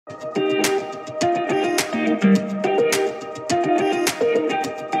Hello,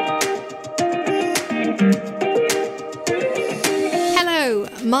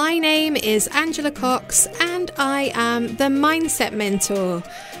 my name is Angela Cox and I am the Mindset Mentor,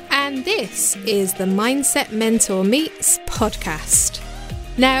 and this is the Mindset Mentor Meets podcast.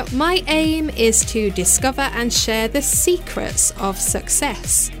 Now, my aim is to discover and share the secrets of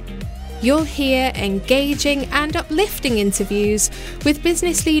success. You'll hear engaging and uplifting interviews with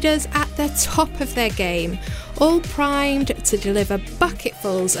business leaders at the top of their game, all primed to deliver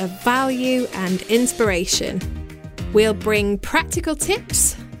bucketfuls of value and inspiration. We'll bring practical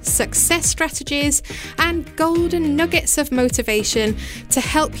tips, success strategies, and golden nuggets of motivation to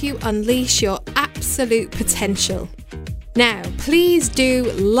help you unleash your absolute potential. Now, please do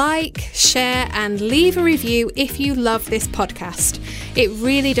like, share, and leave a review if you love this podcast. It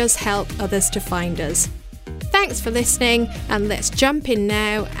really does help others to find us. Thanks for listening, and let's jump in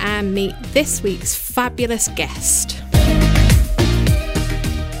now and meet this week's fabulous guest.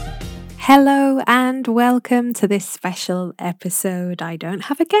 Hello and welcome to this special episode. I don't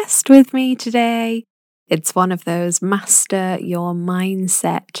have a guest with me today. It's one of those Master Your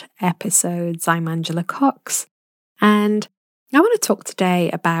Mindset episodes. I'm Angela Cox, and I want to talk today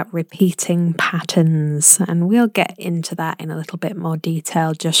about repeating patterns, and we'll get into that in a little bit more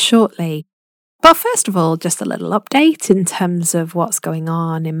detail just shortly. But first of all, just a little update in terms of what's going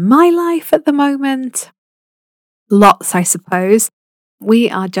on in my life at the moment. Lots, I suppose. We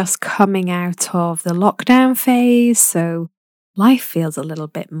are just coming out of the lockdown phase, so life feels a little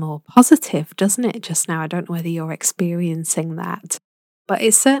bit more positive, doesn't it, just now? I don't know whether you're experiencing that, but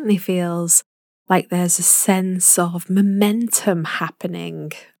it certainly feels like there's a sense of momentum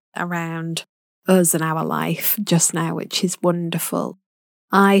happening around us and our life just now, which is wonderful.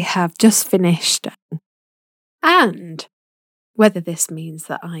 I have just finished, and whether this means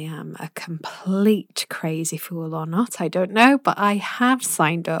that I am a complete crazy fool or not, I don't know, but I have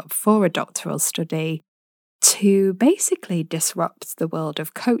signed up for a doctoral study to basically disrupt the world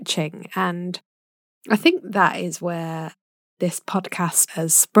of coaching. And I think that is where this podcast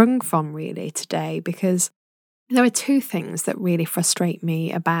has sprung from really today, because there are two things that really frustrate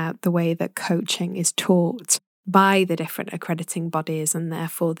me about the way that coaching is taught by the different accrediting bodies and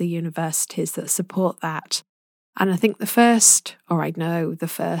therefore the universities that support that. And I think the first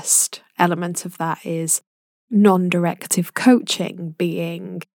element of that is non-directive coaching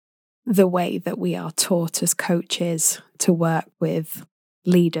being the way that we are taught as coaches to work with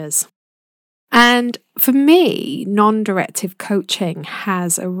leaders. And for me, non-directive coaching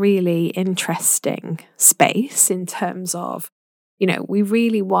has a really interesting space in terms of, we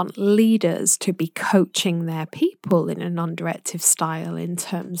really want leaders to be coaching their people in a non-directive style in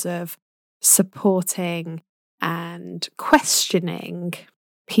terms of supporting and questioning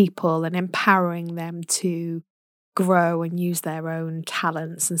people and empowering them to grow and use their own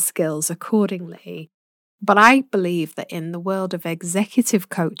talents and skills accordingly. But I believe that in the world of executive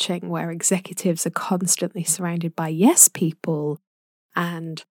coaching, where executives are constantly surrounded by yes people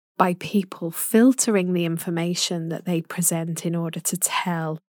and by people filtering the information that they present in order to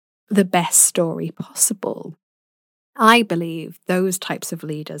tell the best story possible, I believe those types of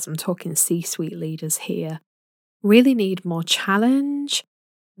leaders, I'm talking C-suite leaders here, really need more challenge.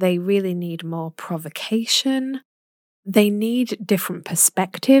 They really need more provocation. They need different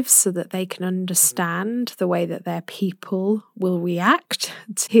perspectives so that they can understand the way that their people will react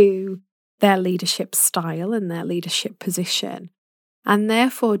to their leadership style and their leadership position. And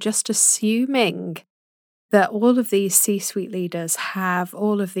therefore, just assuming that all of these C-suite leaders have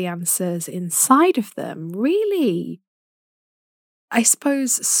all of the answers inside of them really, I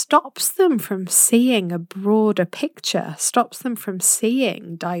suppose, stops them from seeing a broader picture, stops them from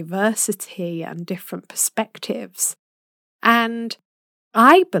seeing diversity and different perspectives. And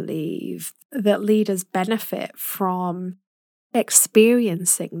I believe that leaders benefit from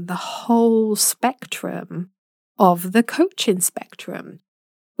experiencing the whole spectrum of the coaching spectrum,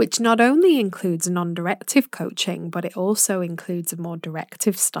 which not only includes non-directive coaching, but it also includes a more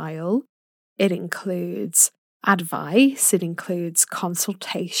directive style. It includes advice, it includes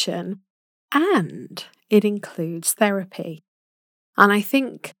consultation, and it includes therapy. And I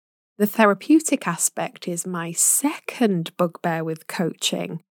think the therapeutic aspect is my second bugbear with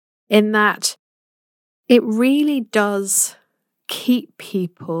coaching, in that it really does keep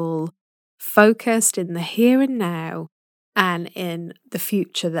people focused in the here and now and in the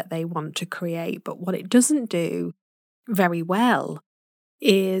future that they want to create. But what it doesn't do very well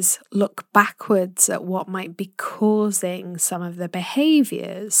is look backwards at what might be causing some of the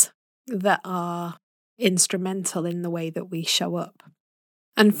behaviours that are instrumental in the way that we show up.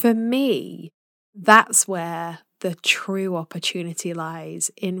 And for me, That's where the true opportunity lies,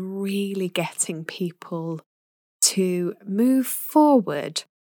 in really getting people to move forward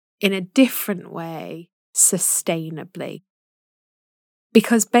in a different way, sustainably.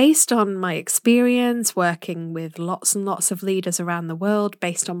 Because based on my experience working with lots and lots of leaders around the world,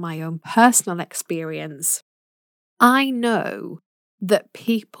 based on my own personal experience, I know that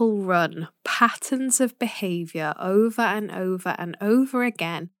people run patterns of behavior over and over and over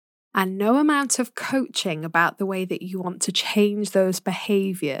again, and no amount of coaching about the way that you want to change those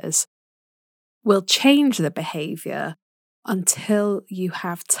behaviors will change the behavior until you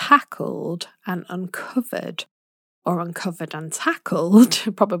have tackled and uncovered, or uncovered and tackled,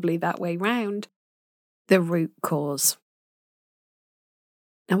 probably that way round, the root cause.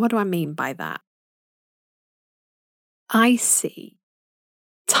 Now, what do I mean by that? I see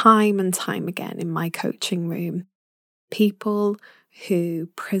time and time again in my coaching room people who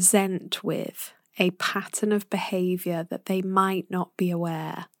present with a pattern of behavior that they might not be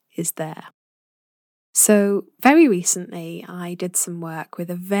aware is there. So, very recently, I did some work with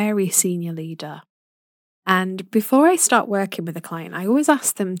a very senior leader. And before I start working with a client, I always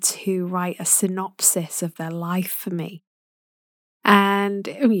ask them to write a synopsis of their life for me. And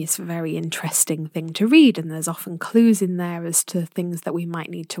I mean, it's a very interesting thing to read, and there's often clues in there as to things that we might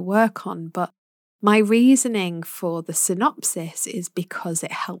need to work on. But my reasoning for the synopsis is because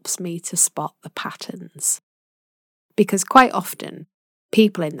it helps me to spot the patterns. Because quite often,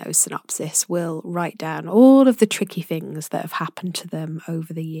 people in those synopses will write down all of the tricky things that have happened to them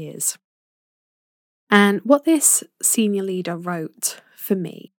over the years. And what this senior leader wrote for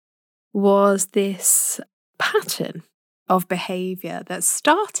me was this pattern of behavior that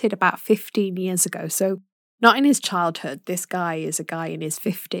started about 15 years ago. So, not in his childhood. This guy is a guy in his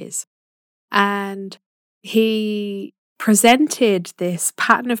 50s. And he presented this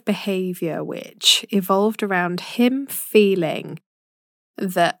pattern of behavior which evolved around him feeling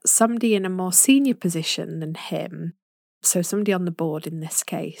that somebody in a more senior position than him, so somebody on the board in this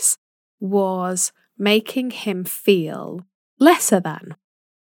case, was making him feel lesser than,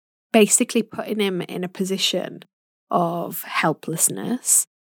 basically putting him in a position of helplessness.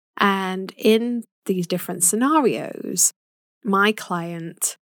 And in these different scenarios, my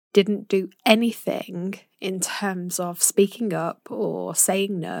client didn't do anything in terms of speaking up or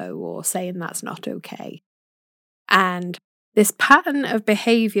saying no or saying that's not okay. And this pattern of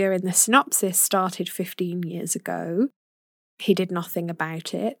behavior in the synopsis started 15 years ago. He did nothing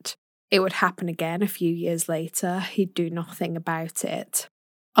about it. It would happen again a few years later. He'd do nothing about it,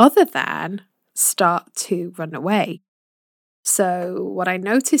 other than start to run away. So what I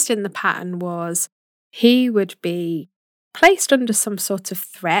noticed in the pattern was he would be placed under some sort of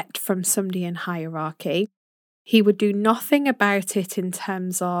threat from somebody in hierarchy. He would do nothing about it in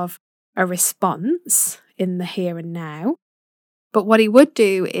terms of a response in the here and now. But what he would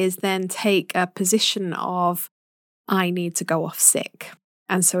do is then take a position of, I need to go off sick.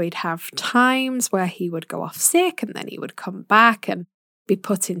 And so he'd have times where he would go off sick and then he would come back and be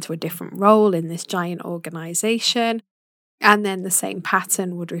put into a different role in this giant organization. And then the same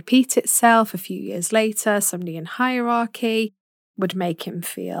pattern would repeat itself a few years later. Somebody in hierarchy would make him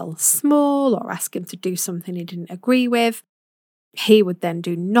feel small or ask him to do something he didn't agree with. He would then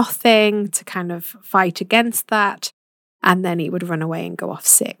do nothing to kind of fight against that. And then he would run away and go off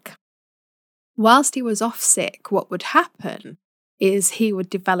sick. Whilst he was off sick, what would happen is he would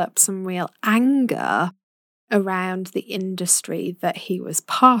develop some real anger around the industry that he was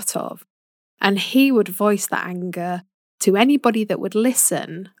part of. And he would voice that anger to anybody that would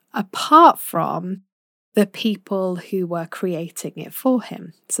listen, apart from the people who were creating it for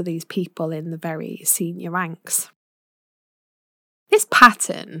him. So these people in the very senior ranks. This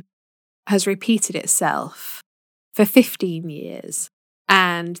pattern has repeated itself for 15 years.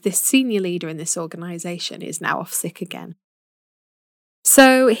 And this senior leader in this organisation is now off sick again.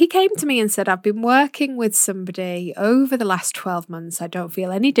 So he came to me and said, I've been working with somebody over the last 12 months. I don't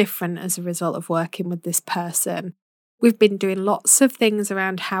feel any different as a result of working with this person. We've been doing lots of things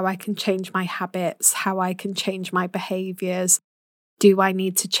around how I can change my habits, how I can change my behaviours. Do I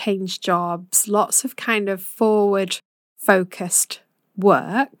need to change jobs? Lots of kind of forward-focused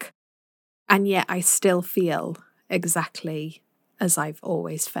work. And yet I still feel exactly as I've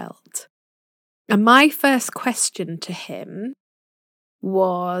always felt. And my first question to him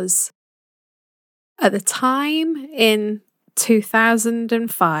was, at the time in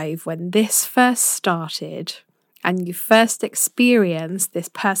 2005 when this first started and you first experienced this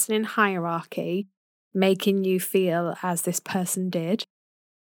person in hierarchy making you feel as this person did,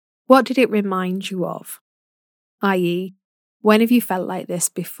 what did it remind you of? I.e., when have you felt like this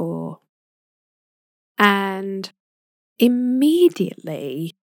before? And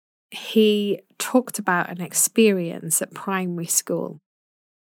immediately he talked about an experience at primary school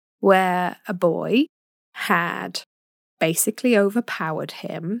where a boy had basically overpowered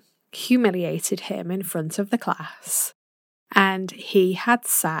him, humiliated him in front of the class, and he had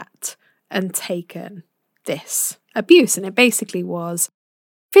sat and taken this abuse. And it basically was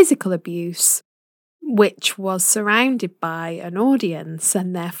physical abuse, which was surrounded by an audience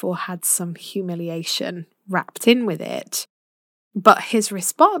and therefore had some humiliation wrapped in with it. But his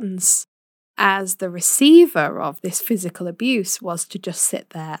response as the receiver of this physical abuse was to just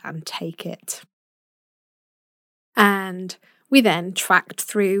sit there and take it. And we then tracked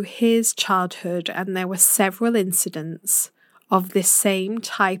through his childhood, and there were several incidents of this same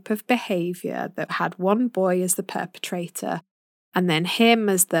type of behaviour that had one boy as the perpetrator and then him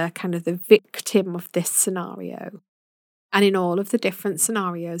as the kind of the victim of this scenario. And in all of the different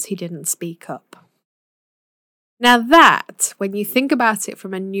scenarios, he didn't speak up. Now that, when you think about it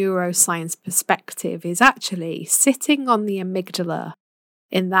from a neuroscience perspective, is actually sitting on the amygdala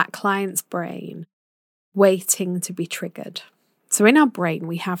in that client's brain, waiting to be triggered. So in our brain,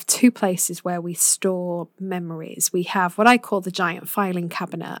 we have two places where we store memories. We have what I call the giant filing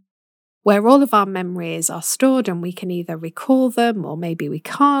cabinet, where all of our memories are stored and we can either recall them or maybe we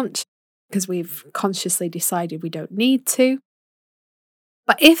can't because we've consciously decided we don't need to.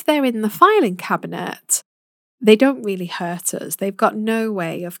 But if they're in the filing cabinet, they don't really hurt us. They've got no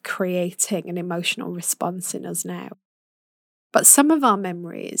way of creating an emotional response in us now. But some of our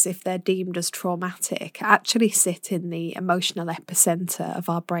memories, if they're deemed as traumatic, actually sit in the emotional epicenter of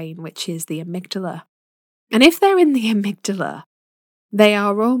our brain, which is the amygdala. And if they're in the amygdala, they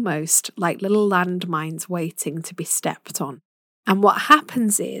are almost like little landmines waiting to be stepped on. And what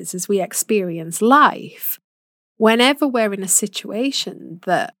happens is, as we experience life, whenever we're in a situation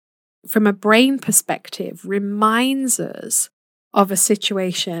that, from a brain perspective, reminds us of a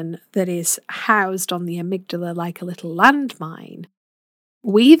situation that is housed on the amygdala like a little landmine,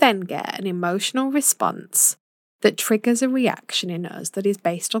 we then get an emotional response that triggers a reaction in us that is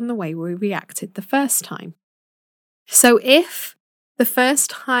based on the way we reacted the first time. So if the first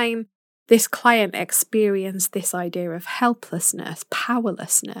time this client experienced this idea of helplessness,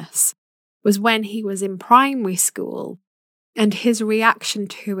 powerlessness, was when he was in primary school, and his reaction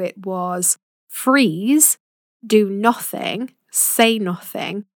to it was freeze, do nothing, say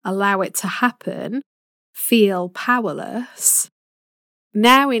nothing, allow it to happen, feel powerless.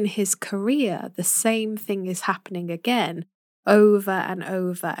 Now in his career, the same thing is happening again, over and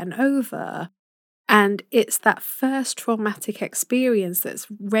over and over. And it's that first traumatic experience that's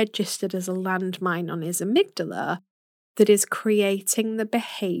registered as a landmine on his amygdala that is creating the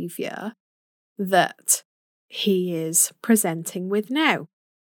behaviour that he is presenting with now.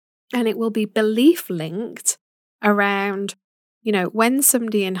 And it will be belief linked around, when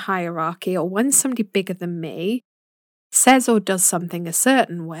somebody in hierarchy or when somebody bigger than me says or does something a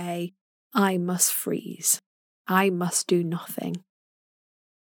certain way, I must freeze. I must do nothing.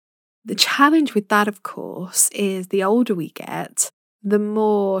 The challenge with that, of course, is the older we get, the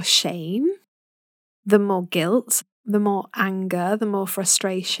more shame, the more guilt, the more anger, the more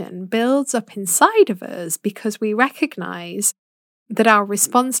frustration builds up inside of us because we recognize that our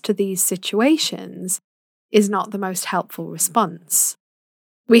response to these situations is not the most helpful response.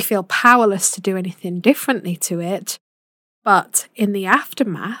 We feel powerless to do anything differently to it, but in the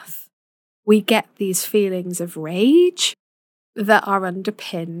aftermath, we get these feelings of rage that are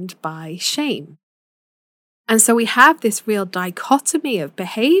underpinned by shame. And so we have this real dichotomy of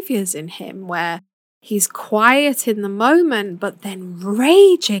behaviors in him where he's quiet in the moment, but then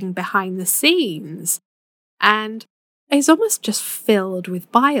raging behind the scenes. And he's almost just filled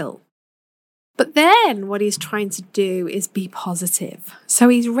with bile. But then what he's trying to do is be positive. So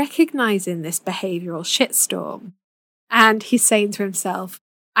he's recognizing this behavioral shitstorm. And he's saying to himself,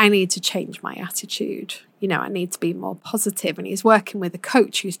 I need to change my attitude. I need to be more positive. And he's working with a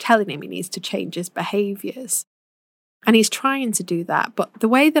coach who's telling him he needs to change his behaviors. And he's trying to do that. But the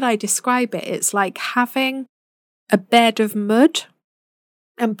way that I describe it, it's like having a bed of mud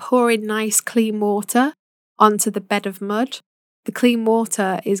and pouring nice clean water onto the bed of mud. The clean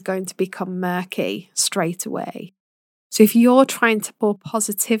water is going to become murky straight away. So if you're trying to pour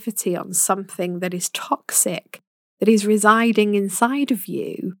positivity on something that is toxic, that is residing inside of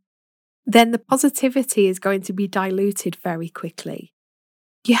you, then the positivity is going to be diluted very quickly.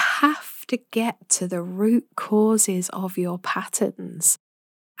 You have to get to the root causes of your patterns,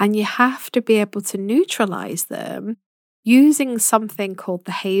 and you have to be able to neutralize them using something called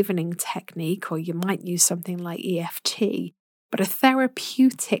the havening technique, or you might use something like EFT, but a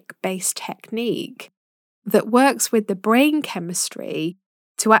therapeutic-based technique that works with the brain chemistry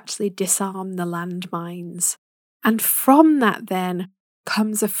to actually disarm the landmines. And from that then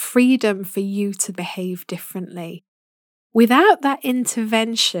comes a freedom for you to behave differently. Without that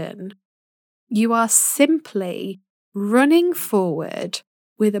intervention, you are simply running forward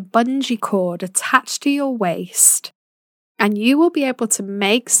with a bungee cord attached to your waist, and you will be able to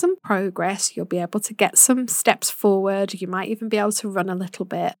make some progress. You'll be able to get some steps forward. You might even be able to run a little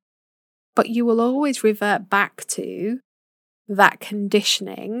bit, but you will always revert back to that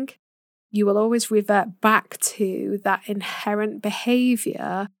conditioning. You will always revert back to that inherent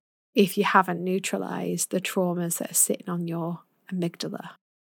behavior if you haven't neutralized the traumas that are sitting on your amygdala.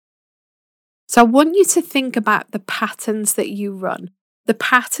 So I want you to think about the patterns that you run, the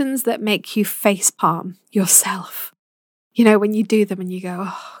patterns that make you facepalm yourself. You know, when you do them and you go,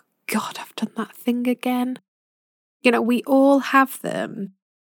 oh God, I've done that thing again. You know, we all have them.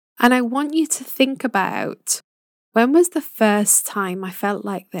 And I want you to think about, when was the first time I felt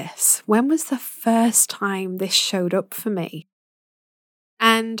like this? When was the first time this showed up for me?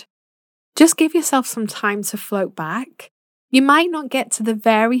 And just give yourself some time to float back. You might not get to the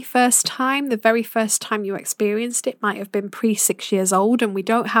very first time. The very first time you experienced it might have been pre-6 years old, and we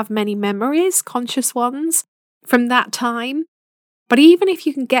don't have many memories, conscious ones, from that time. But even if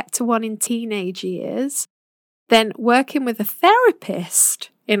you can get to one in teenage years, then working with a therapist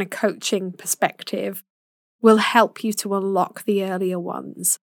in a coaching perspective will help you to unlock the earlier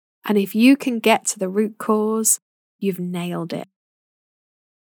ones. And if you can get to the root cause, you've nailed it.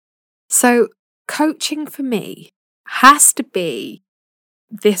 So coaching for me has to be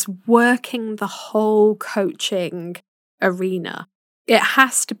this working the whole coaching arena. It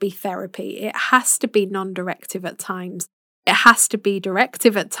has to be therapy. It has to be non-directive at times. It has to be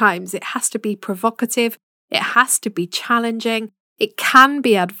directive at times. It has to be provocative. It has to be challenging. It can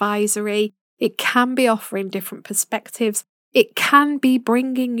be advisory. It can be offering different perspectives. It can be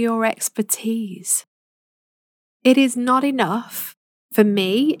bringing your expertise. It is not enough for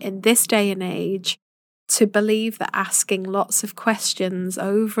me in this day and age to believe that asking lots of questions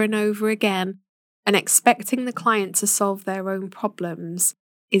over and over again and expecting the client to solve their own problems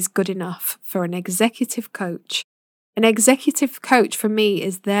is good enough for an executive coach. An executive coach for me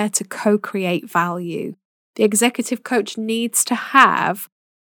is there to co-create value. The executive coach needs to have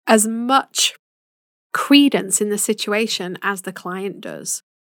as much credence in the situation as the client does,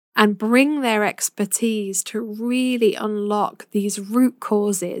 and bring their expertise to really unlock these root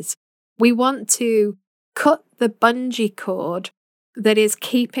causes. We want to cut the bungee cord that is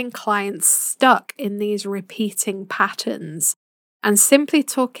keeping clients stuck in these repeating patterns, and simply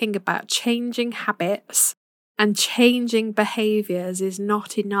talking about changing habits and changing behaviors is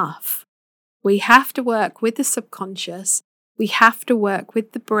not enough. We have to work with the subconscious. We have to work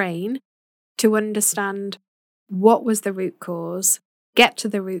with the brain to understand what was the root cause, get to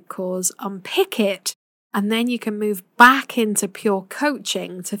the root cause, unpick it, and then you can move back into pure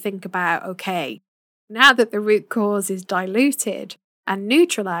coaching to think about, okay, now that the root cause is diluted and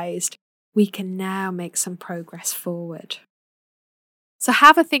neutralized, we can now make some progress forward. So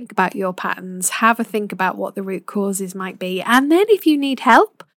have a think about your patterns, have a think about what the root causes might be, and then if you need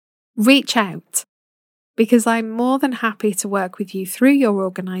help, reach out, because I'm more than happy to work with you through your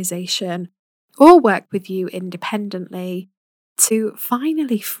organization or work with you independently to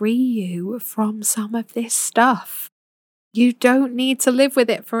finally free you from some of this stuff. You don't need to live with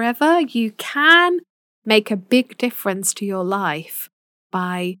it forever. You can make a big difference to your life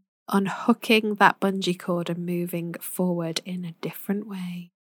by unhooking that bungee cord and moving forward in a different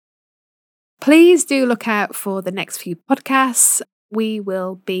way. Please do look out for the next few podcasts. We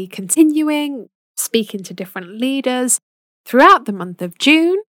will be continuing speaking to different leaders throughout the month of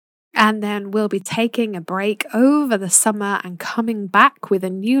June, and then we'll be taking a break over the summer and coming back with a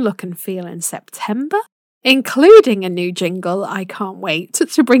new look and feel in September, including a new jingle. I can't wait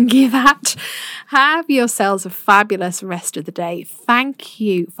to bring you that. Have yourselves a fabulous rest of the day. Thank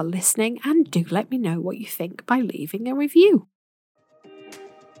you for listening, and do let me know what you think by leaving a review.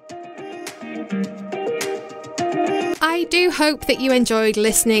 I do hope that you enjoyed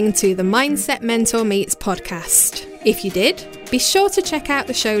listening to the Mindset Mentor Meets podcast. If you did, be sure to check out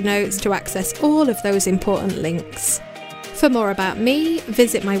the show notes to access all of those important links. For more about me,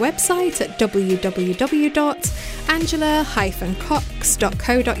 visit my website at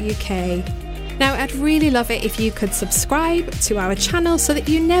www.angela-cox.co.uk. Now, I'd really love it if you could subscribe to our channel so that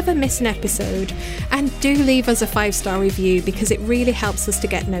you never miss an episode, and do leave us a 5-star review because it really helps us to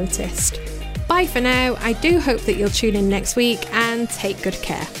get noticed. Bye for now. I do hope that you'll tune in next week, and take good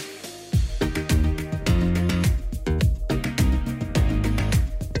care.